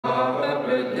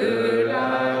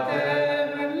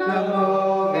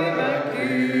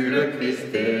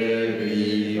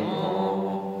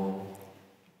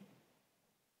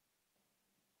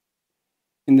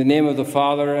the name of the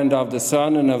Father, and of the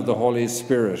Son, and of the Holy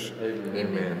Spirit.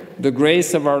 Amen. The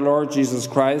grace of our Lord Jesus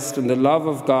Christ, and the love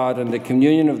of God, and the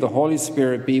communion of the Holy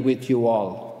Spirit be with you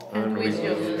all. And with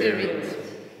your spirit.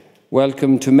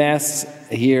 Welcome to Mass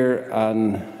here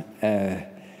on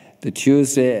the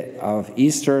Tuesday of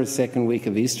Easter, second week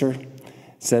of Easter,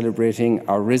 celebrating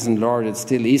our risen Lord. It's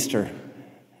still Easter,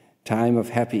 time of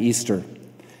happy Easter.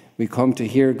 We come to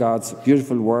hear God's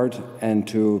beautiful word and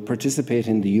to participate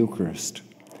in the Eucharist.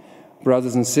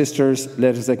 Brothers and sisters,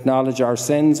 let us acknowledge our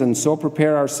sins and so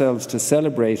prepare ourselves to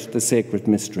celebrate the sacred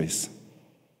mysteries.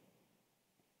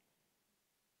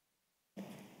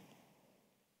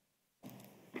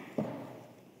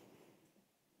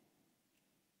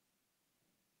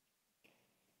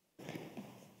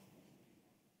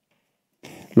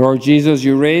 Lord Jesus,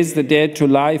 you raise the dead to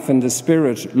life and the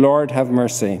Spirit. Lord, have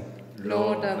mercy.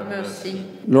 Lord, have mercy.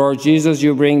 Lord Jesus,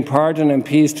 you bring pardon and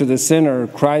peace to the sinner.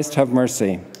 Christ, have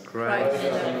mercy. Christ,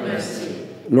 have mercy.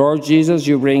 Lord Jesus,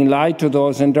 you bring light to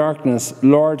those in darkness.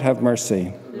 Lord, have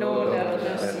mercy. Lord, have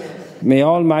mercy. May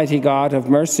Almighty God have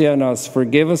mercy on us,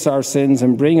 forgive us our sins,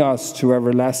 and bring us to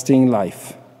everlasting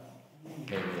life.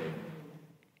 Amen.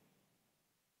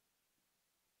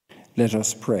 Let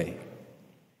us pray.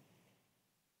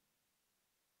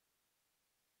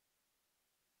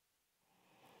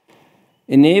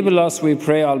 Enable us, we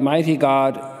pray, Almighty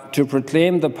God, to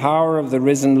proclaim the power of the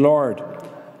risen Lord,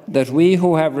 that we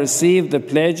who have received the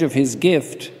pledge of his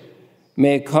gift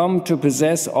may come to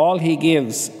possess all he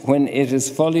gives when it is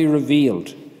fully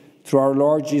revealed. Through our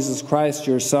Lord Jesus Christ,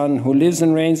 your Son, who lives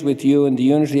and reigns with you in the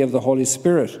unity of the Holy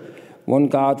Spirit, one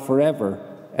God forever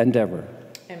and ever.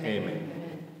 Amen.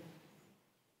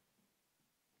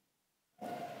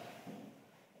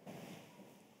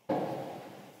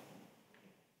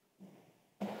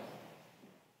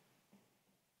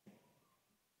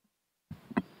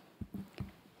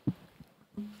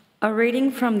 A reading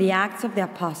from the Acts of the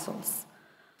Apostles.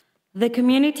 The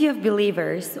community of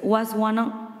believers was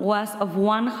of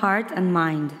one heart and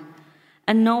mind,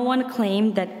 and no one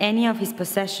claimed that any of his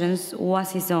possessions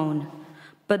was his own,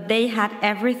 but they had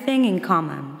everything in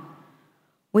common.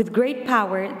 With great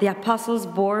power, the apostles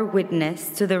bore witness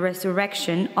to the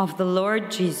resurrection of the Lord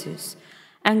Jesus,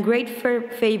 and great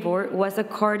favor was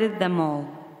accorded them all.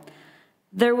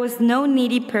 There was no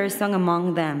needy person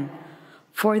among them,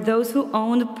 for those who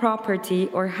owned property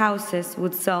or houses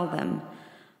would sell them,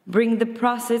 bring the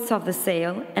proceeds of the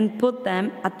sale, and put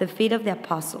them at the feet of the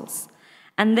apostles,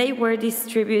 and they were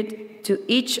distributed to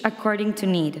each according to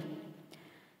need.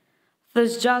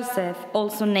 Thus Joseph,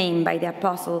 also named by the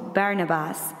apostle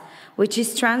Barnabas, which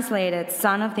is translated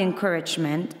son of the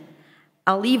encouragement,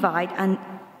 a Levite and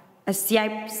a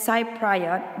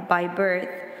Cypriot by birth,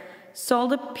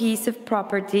 sold a piece of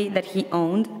property that he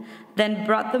owned, then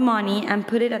brought the money and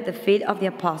put it at the feet of the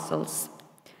apostles.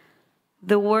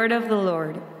 The word of the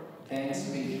Lord. Thanks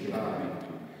be to God.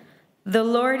 The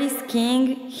Lord is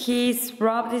King, he is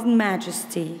robed in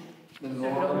majesty. The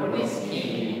Lord is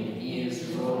King, he is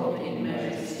robed in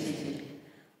majesty.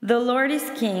 The Lord is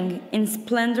King, in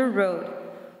splendor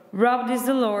robed is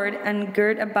the Lord, and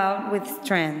girt about with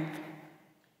strength.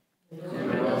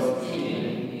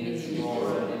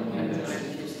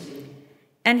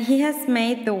 And he has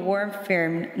made the world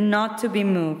firm, not to be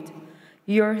moved.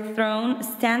 Your throne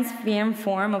stands firm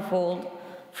from of old.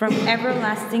 From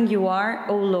everlasting you are,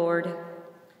 O Lord.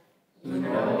 The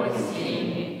Lord is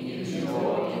King, he is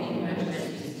robed in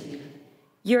majesty.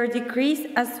 Your decrees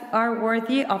are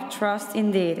worthy of trust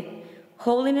indeed.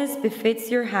 Holiness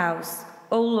befits your house,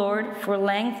 O Lord, for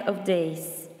length of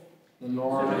days. The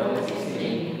Lord is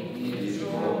King, he is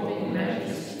robed in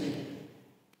majesty.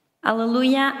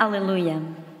 Alleluia, alleluia.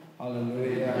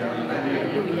 Alleluia.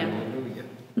 Alleluia.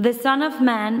 The Son of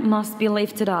Man must be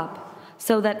lifted up,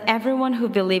 so that everyone who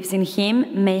believes in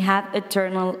him may have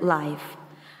eternal life.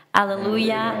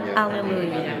 Alleluia,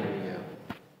 alleluia.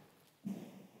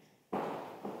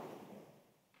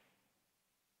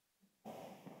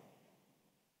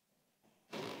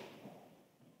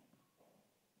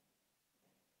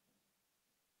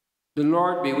 The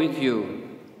Lord be with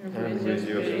you. And with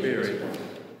your spirit.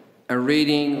 A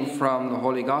reading from the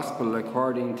Holy Gospel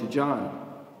according to John.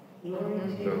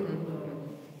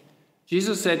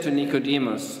 Jesus said to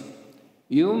Nicodemus,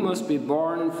 "You must be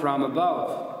born from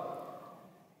above.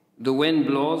 The wind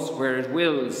blows where it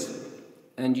wills,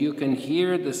 and you can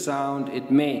hear the sound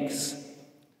it makes,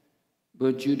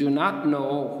 but you do not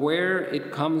know where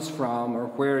it comes from or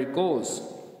where it goes.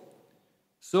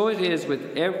 So it is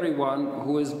with everyone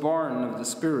who is born of the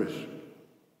Spirit."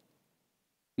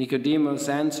 Nicodemus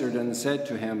answered and said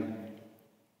to him,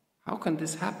 "How can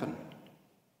this happen?"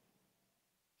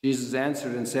 Jesus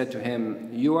answered and said to him,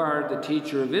 "You are the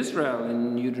teacher of Israel,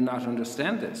 and you do not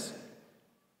understand this.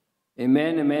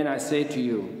 Amen, amen, I say to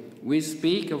you, we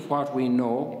speak of what we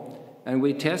know, and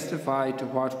we testify to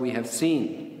what we have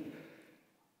seen.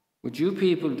 But you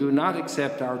people do not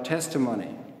accept our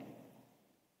testimony.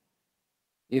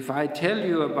 If I tell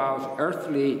you about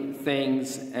earthly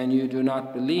things and you do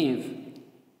not believe,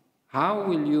 how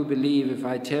will you believe if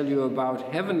I tell you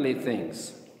about heavenly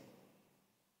things?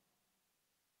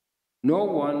 No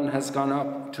one has gone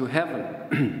up to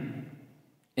heaven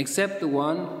except the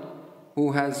one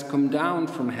who has come down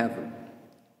from heaven,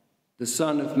 the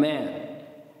Son of Man.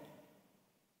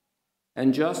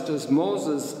 And just as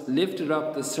Moses lifted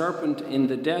up the serpent in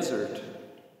the desert,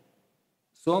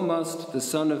 so must the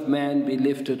Son of Man be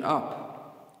lifted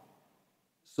up,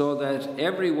 so that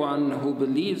everyone who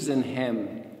believes in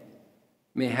him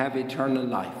may have eternal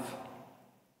life."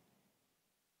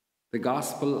 The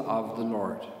Gospel of the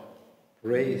Lord.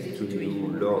 Praise to you,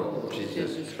 Lord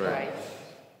Jesus Christ.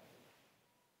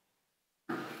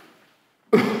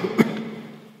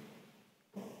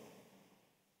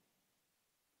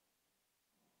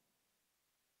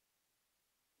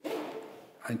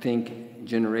 I think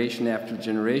generation after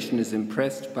generation is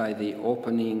impressed by the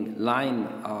opening line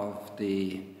of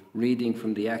the reading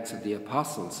from the Acts of the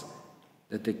Apostles,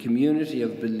 that the community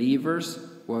of believers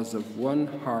was of one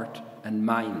heart and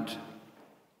mind.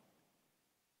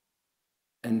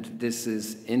 And this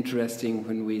is interesting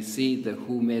when we see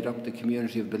who made up the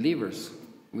community of believers.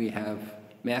 We have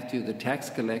Matthew the tax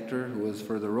collector, who was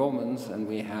for the Romans, and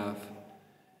we have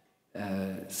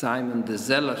Simon the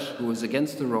zealot, who was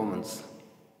against the Romans.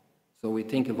 So we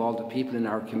think of all the people in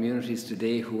our communities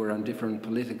today who are on different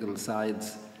political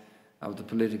sides of the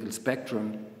political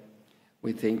spectrum.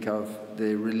 We think of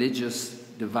the religious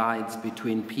divides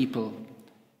between people.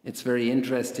 It's very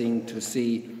interesting to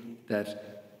see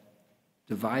that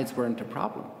divides weren't a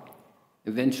problem.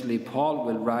 Eventually, Paul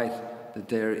will write that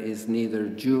there is neither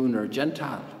Jew nor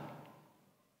Gentile.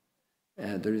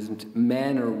 There isn't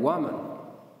man or woman,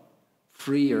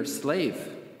 free or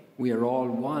slave. We are all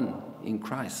one in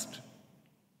Christ.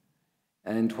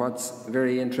 And what's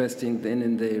very interesting then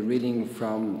in the reading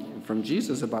from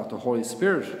Jesus about the Holy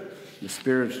Spirit, the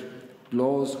Spirit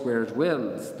blows where it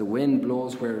wills, the wind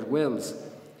blows where it wills,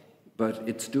 but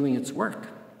it's doing its work.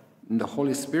 And the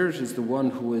Holy Spirit is the one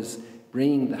who is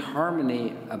bringing the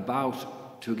harmony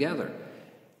about together.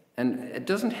 And it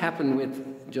doesn't happen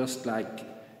with just like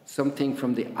something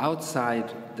from the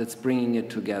outside that's bringing it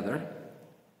together,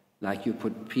 like you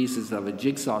put pieces of a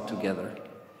jigsaw together.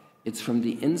 It's from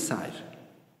the inside,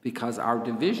 because our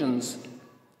divisions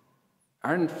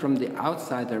aren't from the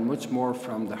outside, they're much more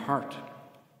from the heart,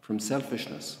 from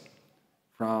selfishness,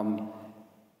 from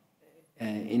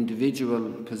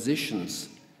individual positions,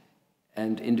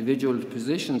 and individual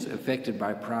positions affected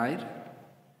by pride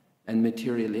and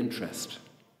material interest.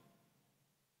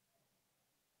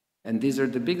 And these are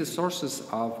the biggest sources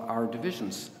of our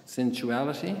divisions: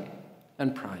 sensuality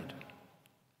and pride,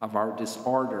 of our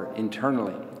disorder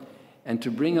internally. And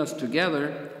to bring us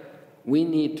together, we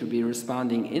need to be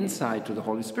responding inside to the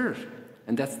Holy Spirit.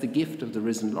 And that's the gift of the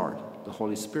risen Lord, the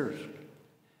Holy Spirit.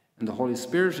 And the Holy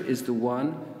Spirit is the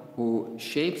one who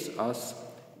shapes us.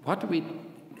 What do we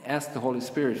ask the Holy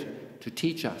Spirit to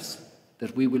teach us?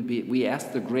 That we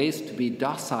ask the grace to be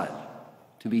docile,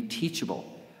 to be teachable.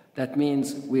 That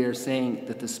means we are saying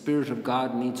that the Spirit of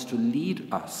God needs to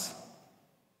lead us,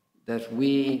 that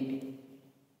we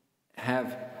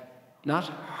have not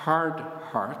hard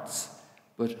hearts,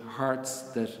 but hearts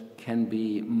that can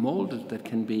be molded, that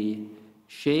can be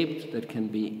shaped, that can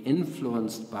be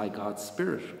influenced by God's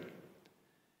Spirit.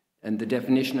 And the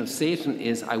definition of Satan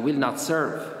is, I will not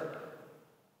serve.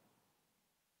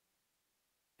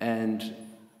 And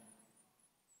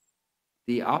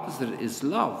the opposite is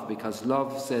love, because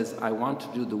love says, I want to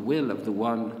do the will of the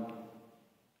one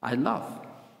I love.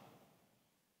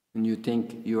 When you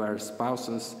think you are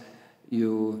spouses,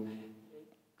 you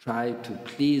try to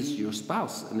please your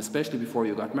spouse, and especially before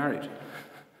you got married.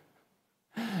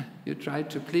 You tried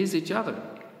to please each other.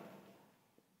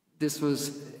 This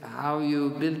was how you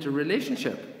built a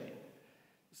relationship.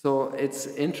 So it's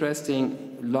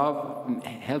interesting, love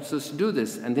helps us do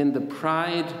this, and then the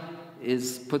pride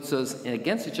puts us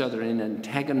against each other in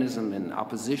antagonism, in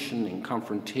opposition, in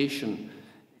confrontation,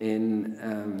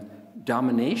 in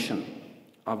domination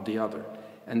of the other.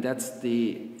 And that's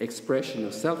the expression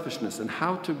of selfishness, and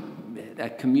how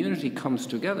that community comes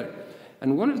together.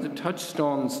 And one of the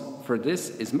touchstones for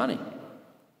this is money.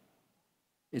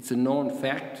 It's a known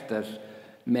fact that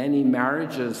many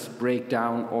marriages break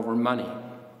down over money.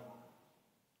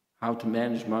 how to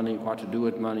manage money, what to do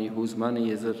with money, whose money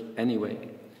is it anyway.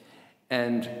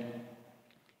 And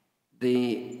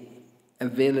the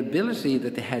availability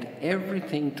that they had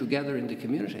everything together in the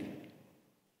community,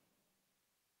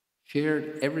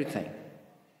 shared everything,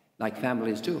 like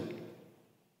families do.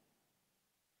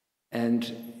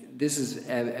 And this is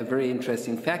a very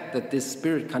interesting fact, that this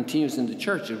spirit continues in the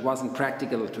church. It wasn't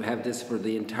practical to have this for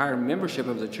the entire membership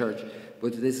of the church,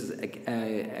 but this is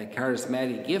a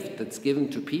charismatic gift that's given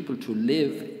to people to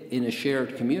live in a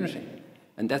shared community.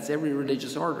 And that's every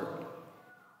religious order,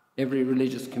 every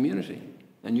religious community.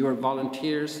 And you are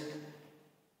volunteers.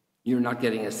 You're not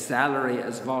getting a salary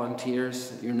as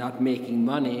volunteers. You're not making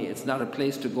money. It's not a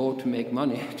place to go to make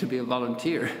money to be a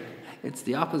volunteer. It's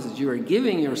the opposite. You are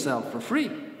giving yourself for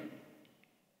free.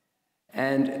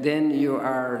 And then you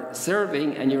are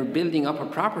serving, and you're building up a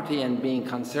property and being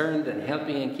concerned and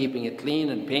helping and keeping it clean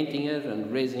and painting it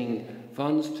and raising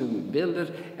funds to build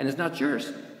it. And it's not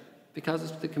yours because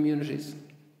it's the community's.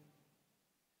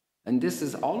 And this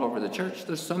is all over the church.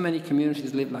 There's so many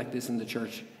communities live like this in the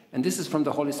church. And this is from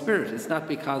the Holy Spirit. It's not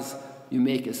because you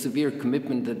make a severe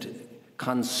commitment that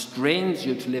constrains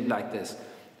you to live like this.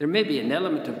 There may be an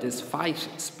element of this fight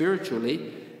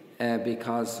spiritually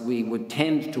because we would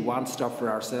tend to want stuff for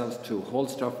ourselves, to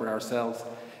hold stuff for ourselves,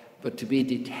 but to be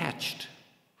detached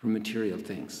from material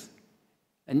things.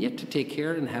 And yet to take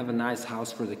care and have a nice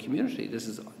house for the community. This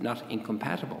is not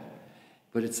incompatible.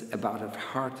 But it's about a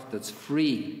heart that's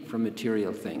free from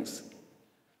material things.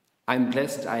 I'm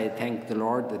blessed, I thank the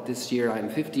Lord, that this year I'm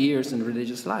 50 years in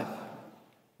religious life.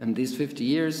 And these 50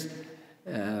 years,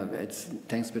 it's,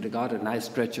 thanks be to God, a nice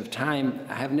stretch of time.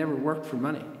 I have never worked for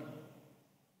money.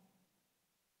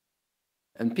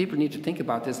 And people need to think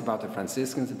about this, about the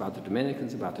Franciscans, about the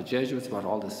Dominicans, about the Jesuits, about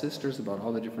all the sisters, about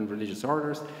all the different religious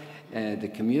orders, the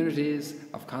communities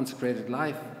of consecrated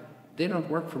life. They don't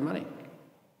work for money.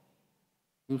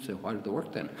 You'll say, why did they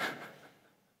work then?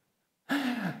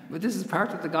 But this is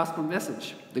part of the gospel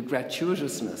message, the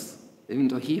gratuitousness, even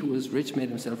though he who was rich made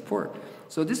himself poor.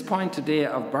 So this point today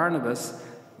of Barnabas,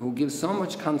 who gives so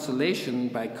much consolation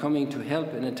by coming to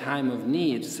help in a time of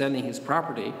need, selling his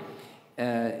property,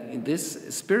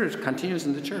 this spirit continues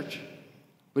in the church.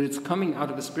 But it's coming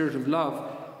out of a spirit of love,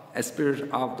 a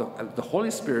spirit of the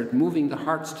Holy Spirit moving the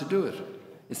hearts to do it.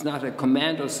 It's not a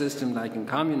commando system like in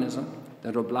communism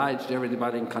that obliged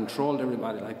everybody and controlled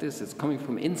everybody like this. It's coming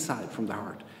from inside, from the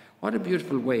heart. What a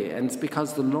beautiful way. And it's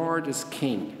because the Lord is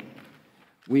King.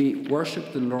 We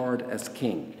worship the Lord as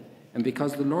King. And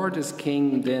because the Lord is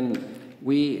King, then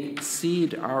we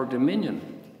cede our dominion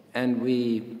and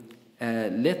we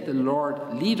let the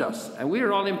Lord lead us. And we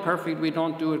are all imperfect. We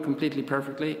don't do it completely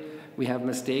perfectly. We have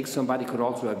mistakes. Somebody could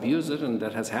also abuse it, and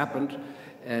that has happened.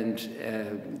 And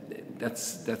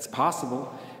that's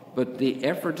possible. But the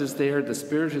effort is there, the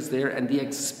spirit is there, and the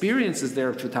experience is there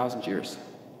of 2,000 years.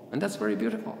 And that's very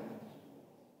beautiful.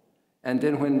 And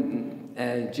then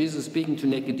when Jesus is speaking to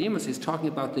Nicodemus, he's talking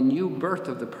about the new birth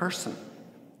of the person.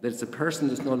 That it's a person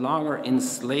that's no longer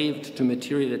enslaved to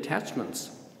material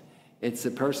attachments. It's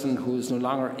a person who is no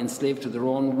longer enslaved to their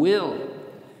own will.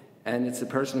 And it's a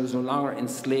person who's no longer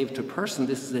enslaved to person.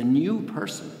 This is a new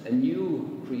person, a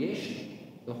new creation.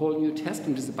 The whole New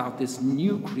Testament is about this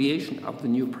new creation of the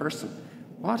new person.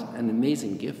 What an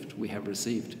amazing gift we have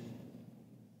received.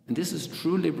 And this is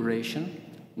true liberation,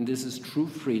 and this is true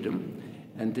freedom,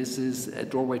 and this is a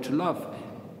doorway to love.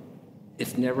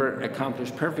 It's never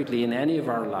accomplished perfectly in any of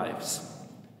our lives,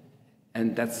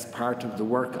 and that's part of the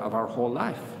work of our whole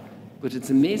life. But it's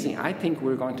amazing. I think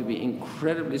we're going to be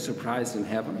incredibly surprised in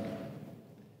heaven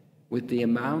with the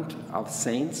amount of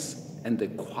saints and the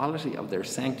quality of their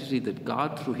sanctity that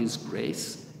God, through his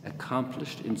grace,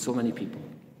 accomplished in so many people.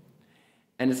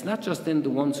 And it's not just in the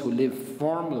ones who live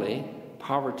formally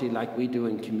poverty like we do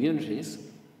in communities.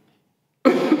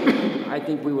 I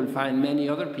think we will find many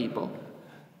other people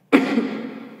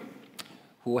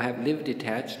who have lived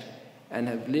detached and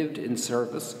have lived in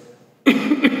service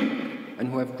and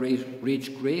who have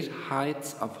reached great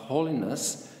heights of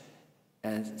holiness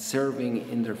and serving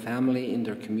in their family, in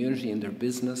their community, in their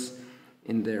business,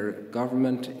 in their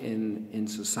government, in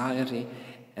society,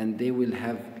 and they will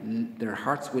have, their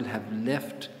hearts will have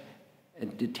left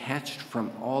detached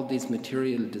from all these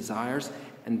material desires,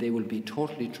 and they will be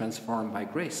totally transformed by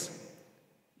grace.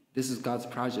 This is God's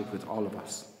project with all of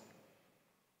us.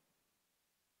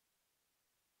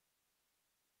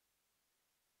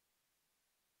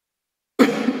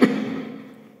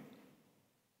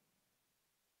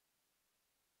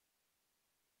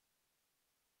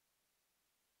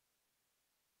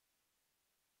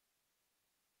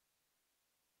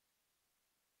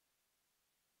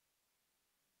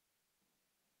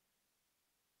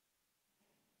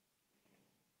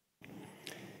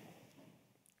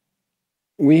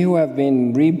 We who have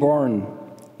been reborn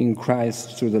in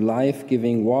Christ through the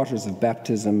life-giving waters of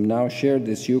baptism now share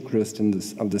this Eucharist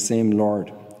of the same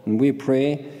Lord. And we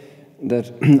pray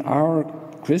that our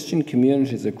Christian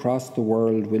communities across the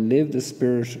world will live the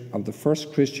spirit of the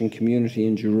first Christian community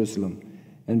in Jerusalem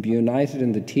and be united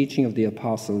in the teaching of the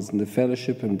apostles and the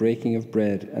fellowship and breaking of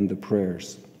bread and the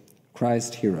prayers.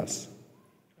 Christ, hear us.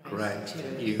 Christ,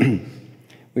 hear us.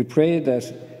 We pray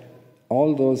that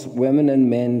all those women and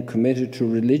men committed to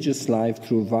religious life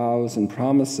through vows and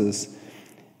promises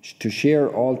to share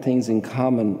all things in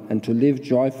common and to live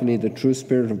joyfully the true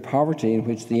spirit of poverty in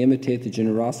which they imitate the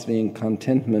generosity and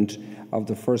contentment of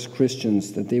the first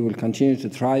Christians, that they will continue to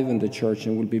thrive in the church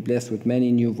and will be blessed with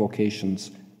many new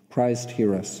vocations. Christ,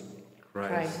 hear us.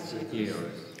 Christ, hear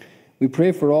us. We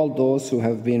pray for all those who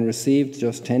have been received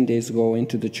just 10 days ago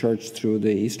into the church through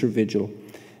the Easter Vigil,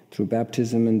 through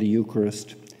baptism and the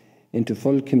Eucharist, into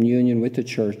full communion with the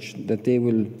church, that they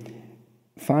will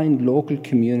find local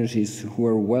communities who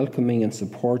are welcoming and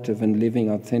supportive and living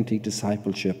authentic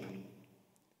discipleship.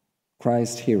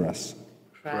 Christ, hear us.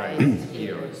 Christ,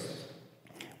 hear us.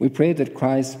 We pray that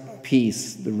Christ's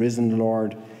peace, the risen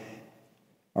Lord,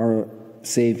 our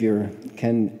Saviour,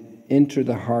 can enter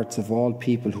the hearts of all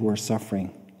people who are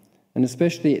suffering, and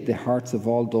especially the hearts of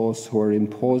all those who are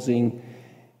imposing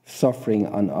suffering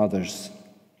on others.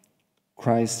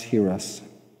 Christ, hear us.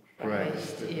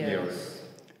 Christ, hear us.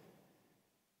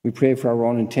 We pray for our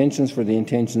own intentions, for the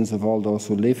intentions of all those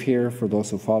who live here, for those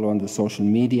who follow on the social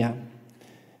media,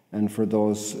 and for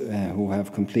those who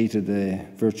have completed the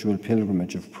virtual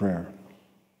pilgrimage of prayer.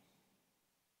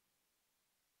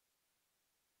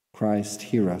 Christ,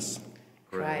 hear us.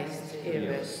 Christ,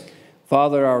 hear us.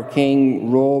 Father, our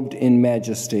King, robed in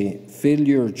majesty, fill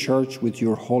your church with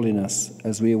your holiness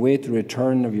as we await the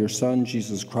return of your Son,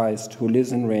 Jesus Christ, who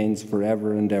lives and reigns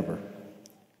forever and ever.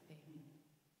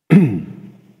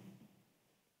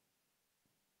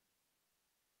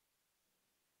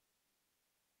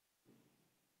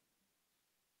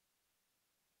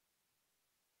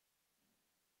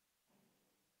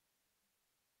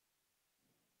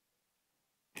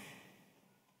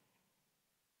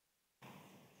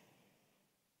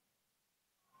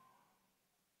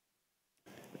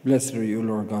 Blessed are you,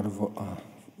 Lord God of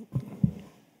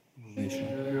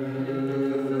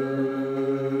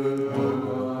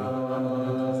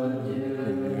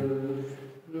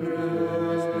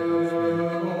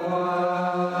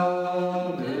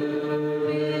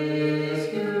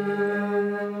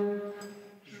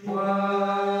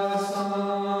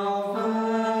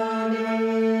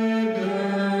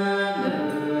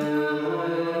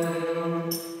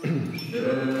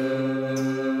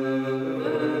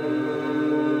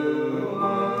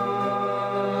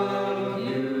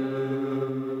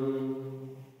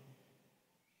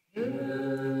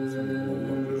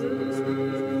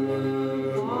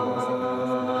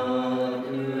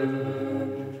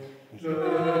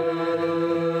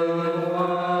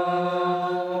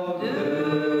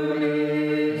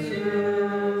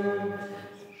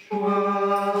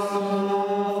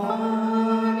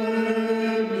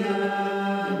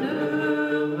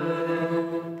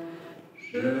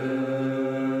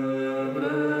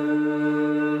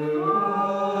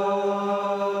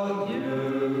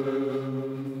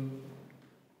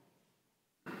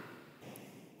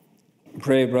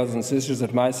Pray, brothers and sisters,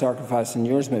 that my sacrifice and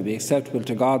yours may be acceptable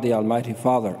to God, the Almighty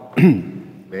Father.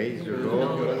 May the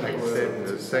Lord accept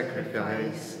the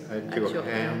sacrifice at your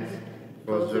hands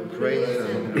for the praise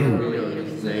and glory of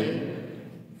his name,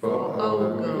 for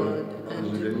our good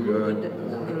and the good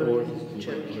of all his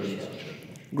churches.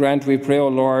 Grant, we pray, O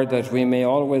Lord, that we may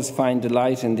always find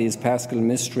delight in these paschal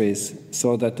mysteries,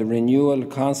 so that the renewal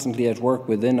constantly at work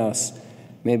within us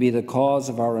may be the cause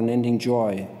of our unending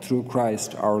joy, through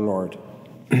Christ our Lord.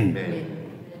 Amen.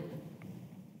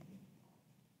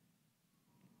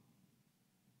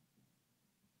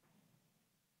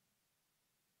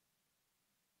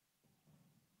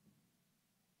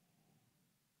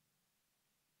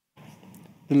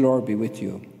 The Lord be with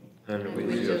you. And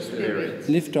with your spirit.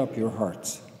 Lift up your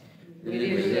hearts.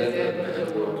 We lift them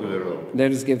to the Lord.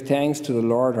 Let us give thanks to the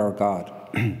Lord our God.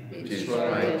 It is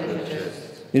right and just.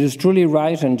 It is truly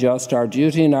right and just, our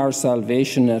duty and our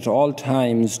salvation at all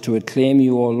times, to acclaim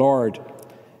you, O Lord,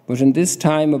 but in this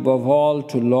time above all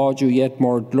to laud you yet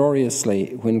more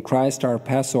gloriously when Christ our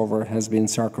Passover has been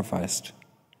sacrificed.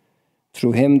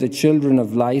 Through him the children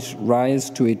of light rise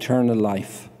to eternal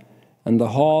life, and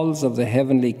the halls of the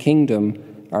heavenly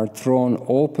kingdom are thrown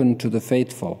open to the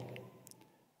faithful.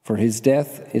 For his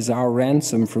death is our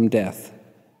ransom from death,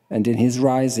 and in his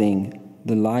rising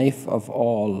the life of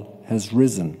all has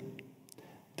risen.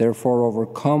 Therefore,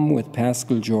 overcome with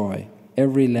paschal joy,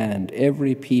 every land,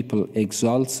 every people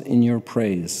exults in your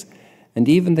praise, and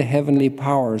even the heavenly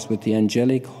powers with the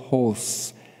angelic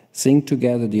hosts sing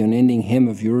together the unending hymn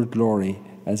of your glory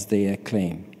as they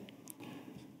acclaim.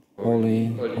 Holy,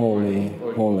 holy,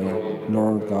 holy,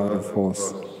 Lord God of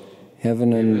hosts,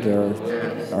 heaven and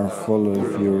earth are full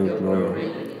of your glory.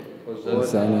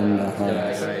 Hosanna in the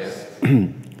highest.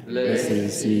 Blessed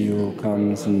is he who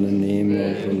comes in the name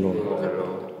of the Lord.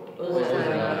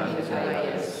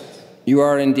 You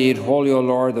are indeed holy, O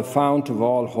Lord, the fount of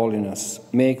all holiness.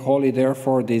 Make holy,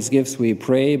 therefore, these gifts, we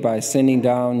pray, by sending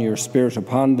down your Spirit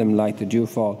upon them like the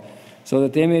dewfall, so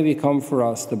that they may become for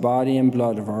us the body and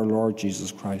blood of our Lord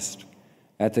Jesus Christ.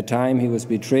 At the time he was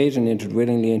betrayed and entered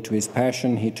willingly into his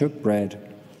passion, he took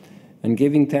bread, and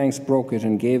giving thanks broke it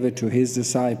and gave it to his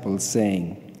disciples,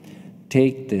 saying,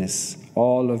 Take this,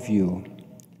 all of you,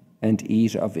 and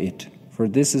eat of it, for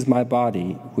this is my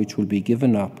body, which will be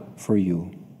given up for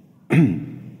you.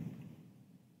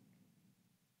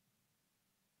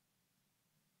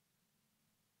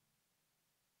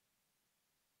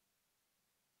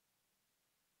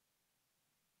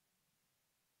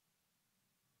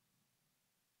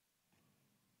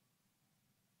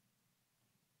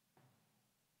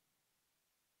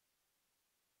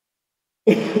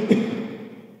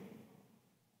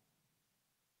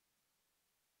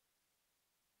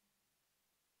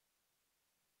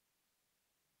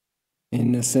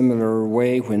 In a similar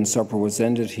way, when supper was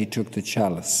ended, he took the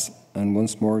chalice, and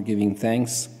once more giving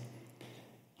thanks,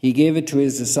 he gave it to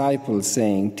his disciples,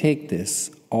 saying, Take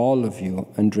this, all of you,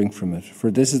 and drink from it,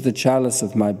 for this is the chalice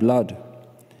of my blood,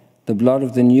 the blood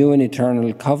of the new and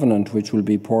eternal covenant, which will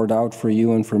be poured out for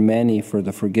you and for many for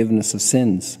the forgiveness of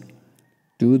sins.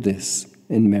 Do this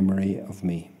in memory of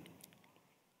me.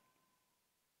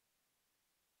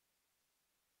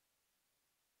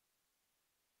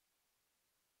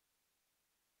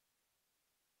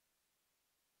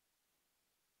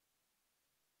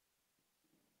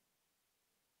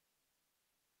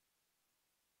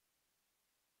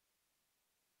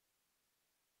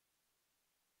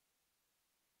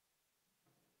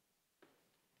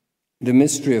 The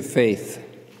mystery of faith.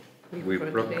 We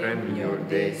proclaim your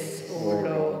death, O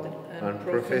Lord, and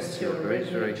profess your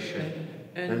resurrection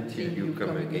until you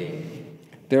come again.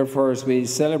 Therefore, as we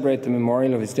celebrate the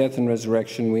memorial of his death and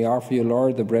resurrection, we offer you,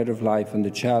 Lord, the bread of life and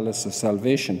the chalice of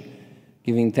salvation,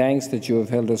 giving thanks that you have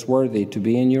held us worthy to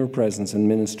be in your presence and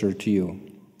minister to you.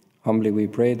 Humbly we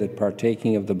pray that,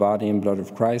 partaking of the body and blood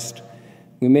of Christ,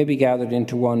 we may be gathered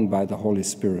into one by the Holy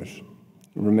Spirit.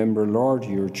 Remember, Lord,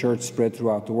 your church spread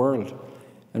throughout the world,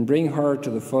 and bring her to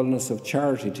the fullness of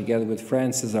charity, together with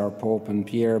Francis, our Pope, and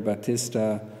Pierre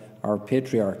Battista, our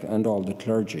Patriarch, and all the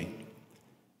clergy.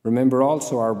 Remember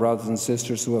also our brothers and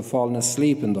sisters who have fallen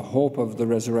asleep in the hope of the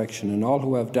resurrection, and all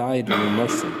who have died in your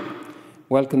mercy.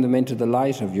 Welcome them into the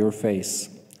light of your face.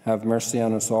 Have mercy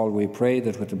on us all, we pray,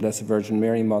 that with the Blessed Virgin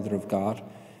Mary, Mother of God,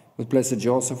 with Blessed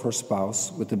Joseph, her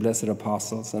spouse, with the blessed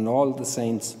apostles, and all the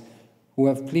saints who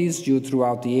have pleased you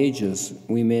throughout the ages,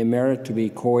 we may merit to be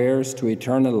co-heirs to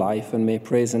eternal life, and may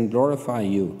praise and glorify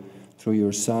you through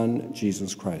your Son,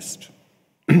 Jesus Christ.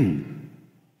 Through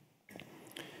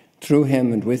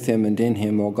him, and with him, and in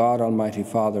him, O God, Almighty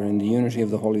Father, in the unity of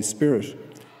the Holy Spirit,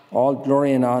 all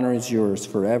glory and honor is yours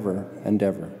forever and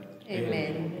ever.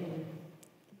 Amen.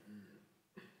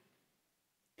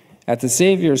 At the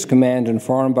Saviour's command,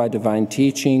 informed by divine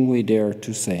teaching, we dare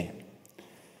to say,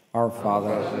 Our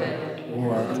Father, who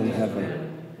art in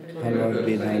heaven, hallowed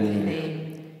be thy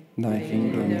name. Thy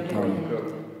kingdom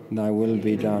come, thy will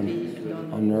be done,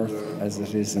 on earth as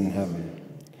it is in heaven.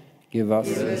 Give us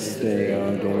this day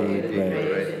our daily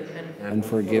bread, and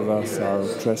forgive us our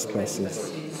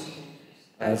trespasses,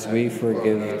 as we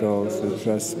forgive those who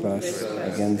trespass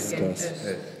against us.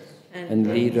 And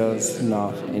lead us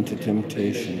not into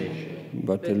temptation,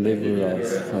 but deliver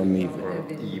us from evil.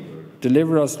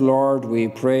 Deliver us, Lord, we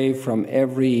pray, from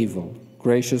every evil.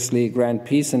 Graciously grant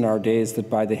peace in our days, that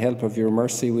by the help of your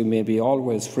mercy we may be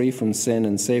always free from sin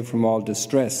and safe from all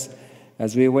distress,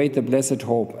 as we await the blessed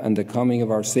hope and the coming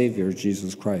of our Saviour,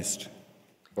 Jesus Christ.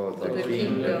 For the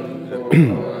kingdom, the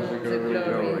power, the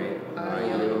glory, are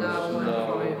yours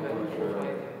now and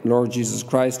forever. Lord Jesus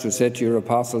Christ, who said to your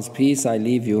apostles, Peace I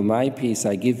leave you, my peace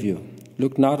I give you,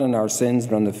 look not on our sins,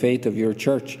 but on the faith of your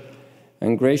church,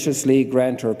 and graciously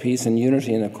grant her peace and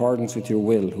unity in accordance with your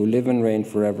will, who live and reign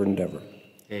forever and ever.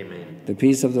 Amen. The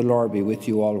peace of the Lord be with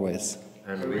you always.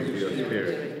 And with your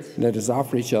spirit. Let us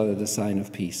offer each other the sign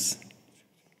of peace.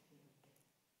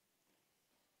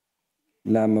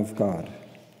 Lamb of God,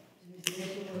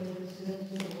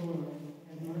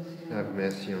 Have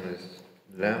mercy on us.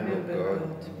 Lamb of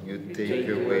God, you take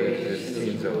away the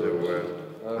sins of the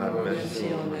world, have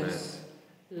mercy on us.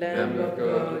 Lamb of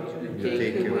God, you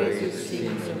take away the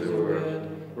sins of the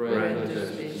world, grant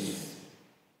us peace.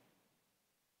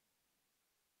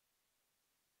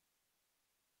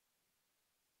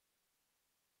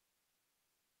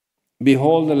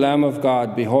 Behold the Lamb of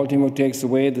God, behold him who takes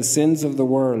away the sins of the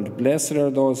world. Blessed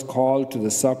are those called to the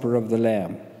supper of the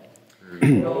Lamb.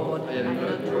 Lord, I am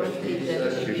not worthy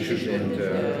that you should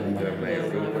enter under my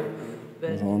roof,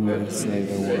 But only say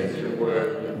the word.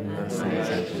 word, and my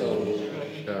soul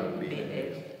shall be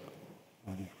healed.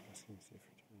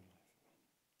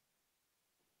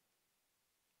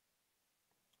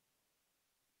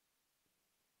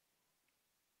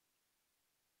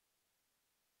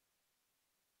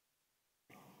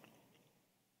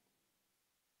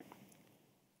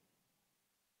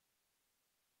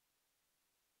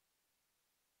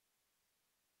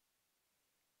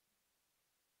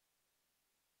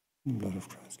 The blood of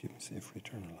Christ, give me safe for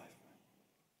eternal life.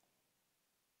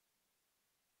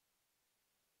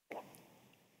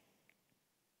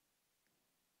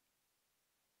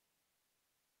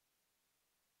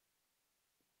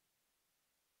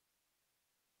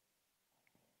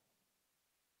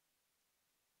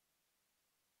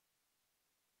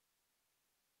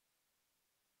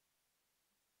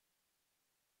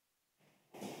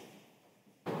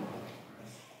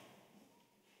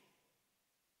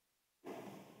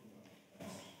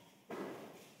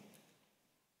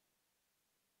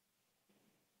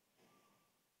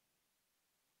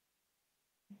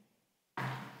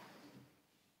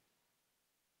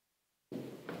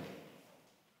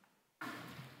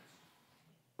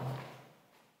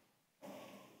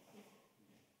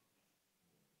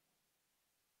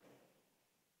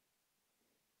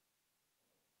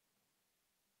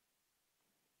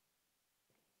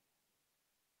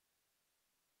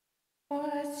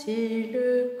 Voici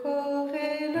le corps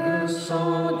et le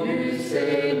sang du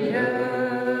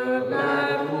Seigneur,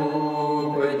 la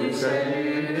coupe du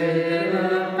salut et le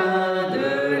pain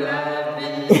de la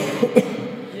vie.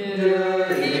 Dieu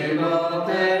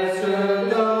immortel se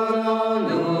donne en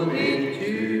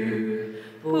nourriture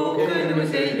pour que nous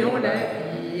ayons la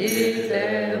vie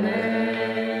éternelle.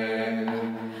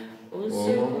 Au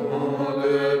monde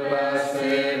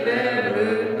passé vers le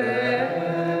Père,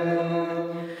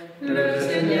 le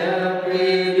Seigneur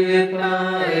prit du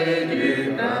pain et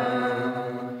du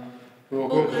vin,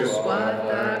 pour que soit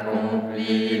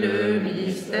accompli le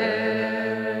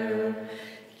mystère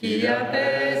qui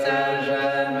apaise à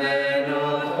jamais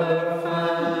notre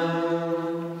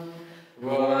faim.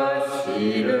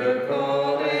 Voici le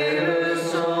corps et le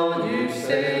sang du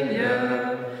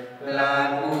Seigneur,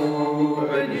 la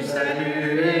coupe du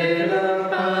salut et le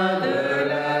pain de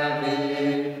la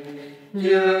vie.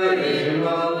 Dieu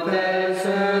immortel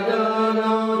se donne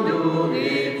en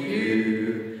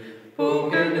nourriture pour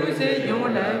que nous ayons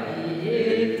la vie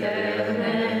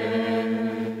éternelle.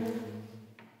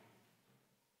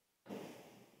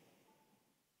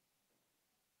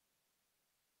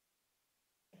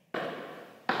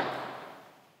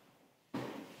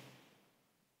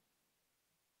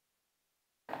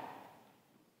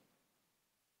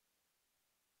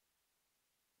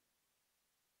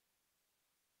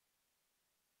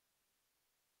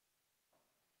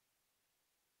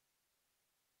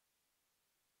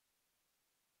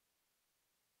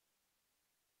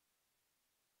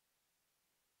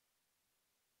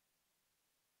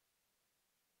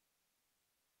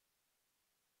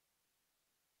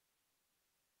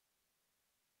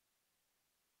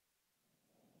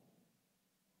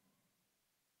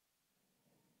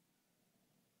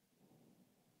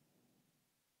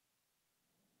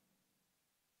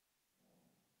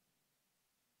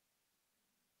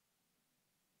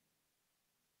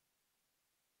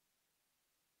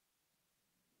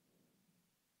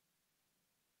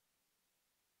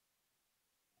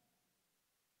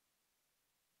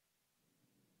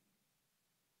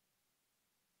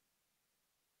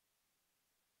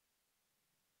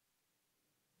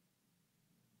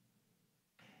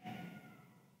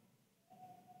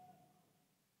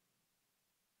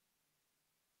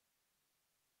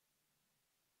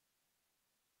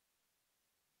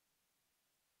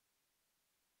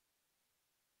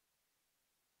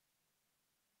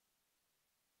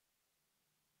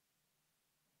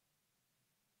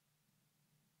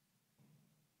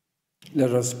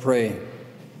 Let us pray.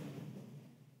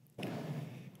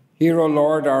 Hear, O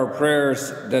Lord, our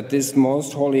prayers that this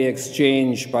most holy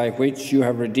exchange by which you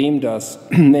have redeemed us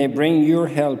may bring your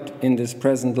help in this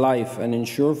present life and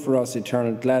ensure for us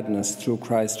eternal gladness through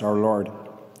Christ our Lord.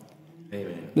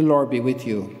 Amen. The Lord be with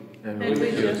you. and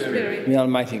with your spirit. May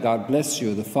Almighty God bless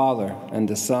you, the Father, and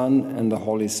the Son, and the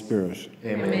Holy Spirit.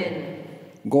 Amen.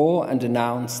 Go and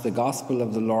announce the gospel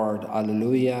of the Lord.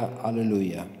 Alleluia,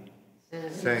 alleluia.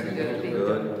 Thanks be to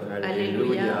God.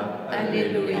 Alléluia,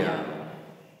 alléluia.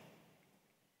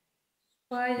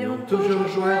 Soyons toujours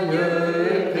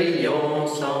joyeux et prions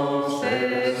sans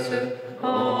cesse.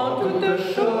 En toutes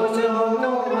choses,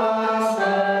 rendons grâce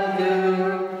à Dieu.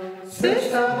 C'est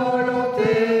sa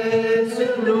volonté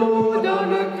sur nous dans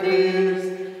le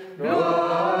Christ.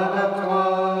 Gloire à toi,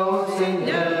 ô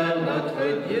Seigneur notre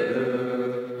Dieu.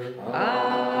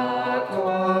 À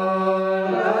toi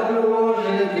la louange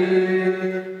est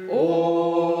due, ô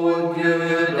Dieu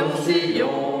dans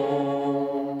Sion.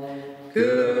 Que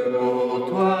pour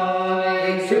toi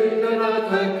exulte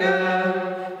notre cœur,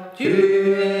 tu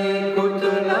écoutes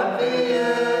la prière.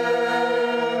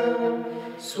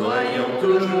 Soyons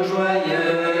toujours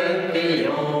joyeux et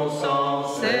prions sans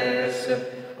cesse.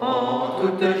 En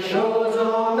toutes choses,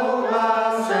 rendons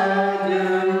grâce à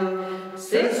Dieu.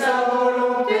 C'est sa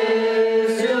volonté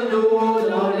sur nous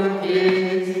dans le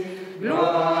Christ.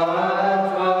 Gloire à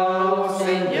toi, ô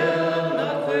Seigneur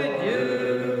notre Dieu.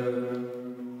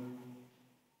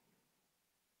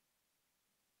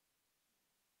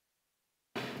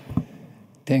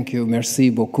 Thank you. Merci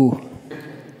beaucoup.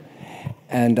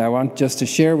 And I want just to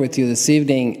share with you this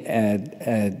evening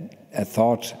a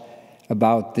thought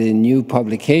about the new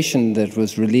publication that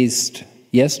was released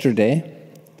yesterday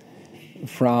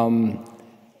from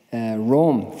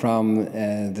Rome, from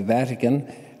the Vatican,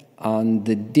 on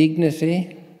the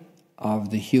dignity of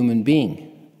the human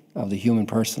being, of the human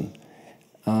person,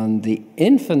 on the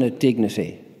infinite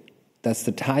dignity. That's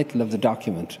the title of the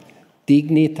document,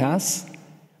 Dignitas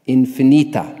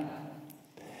Infinita.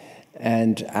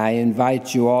 And I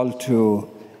invite you all to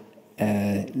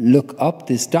look up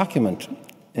this document.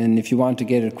 And if you want to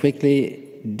get it quickly,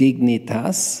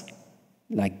 Dignitas,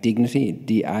 like dignity,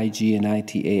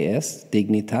 D-I-G-N-I-T-A-S,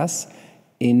 Dignitas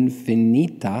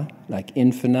Infinita, like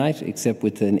infinite, except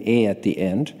with an A at the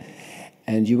end.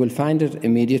 And you will find it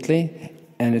immediately.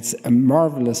 And it's a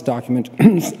marvelous document.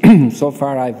 So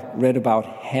far, I've read about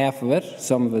half of it,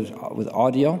 some of it with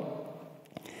audio.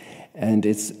 And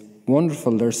it's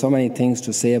wonderful. There's so many things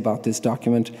to say about this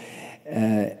document.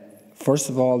 First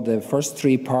of all, the first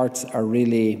three parts are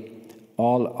really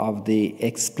all of the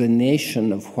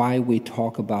explanation of why we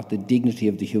talk about the dignity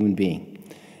of the human being.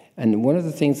 And one of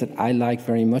the things that I like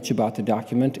very much about the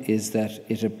document is that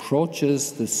it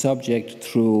approaches the subject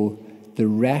through the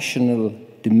rational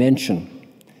dimension.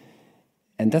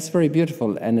 And that's very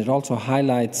beautiful. And it also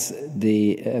highlights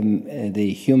the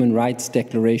Human Rights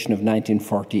Declaration of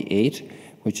 1948,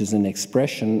 which is an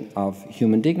expression of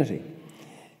human dignity.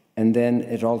 And then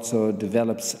it also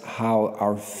develops how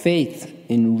our faith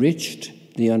enriched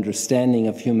the understanding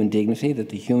of human dignity, that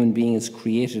the human being is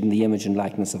created in the image and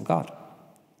likeness of God.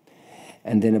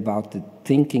 And then about the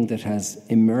thinking that has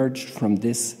emerged from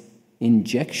this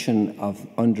injection of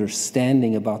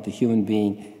understanding about the human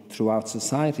being throughout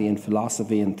society in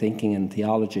philosophy and thinking and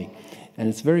theology. And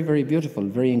it's very, very beautiful,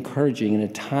 very encouraging in a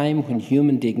time when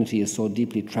human dignity is so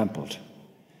deeply trampled.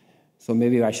 So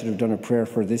maybe I should have done a prayer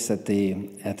for this at the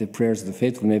Prayers of the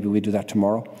Faithful. Maybe we do that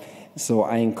tomorrow. So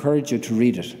I encourage you to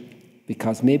read it,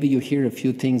 because maybe you hear a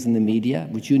few things in the media,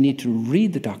 but you need to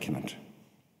read the document.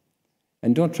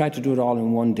 And don't try to do it all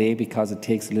in one day, because it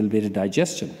takes a little bit of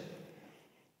digestion.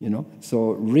 You know,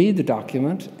 so read the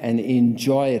document and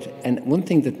enjoy it. And one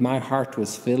thing that my heart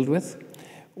was filled with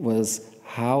was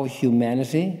how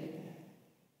humanity,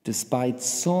 despite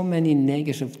so many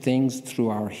negative things through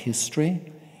our history,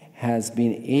 has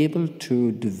been able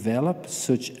to develop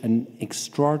such an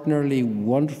extraordinarily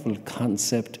wonderful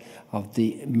concept of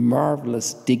the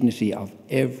marvelous dignity of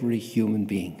every human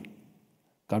being.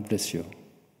 God bless you.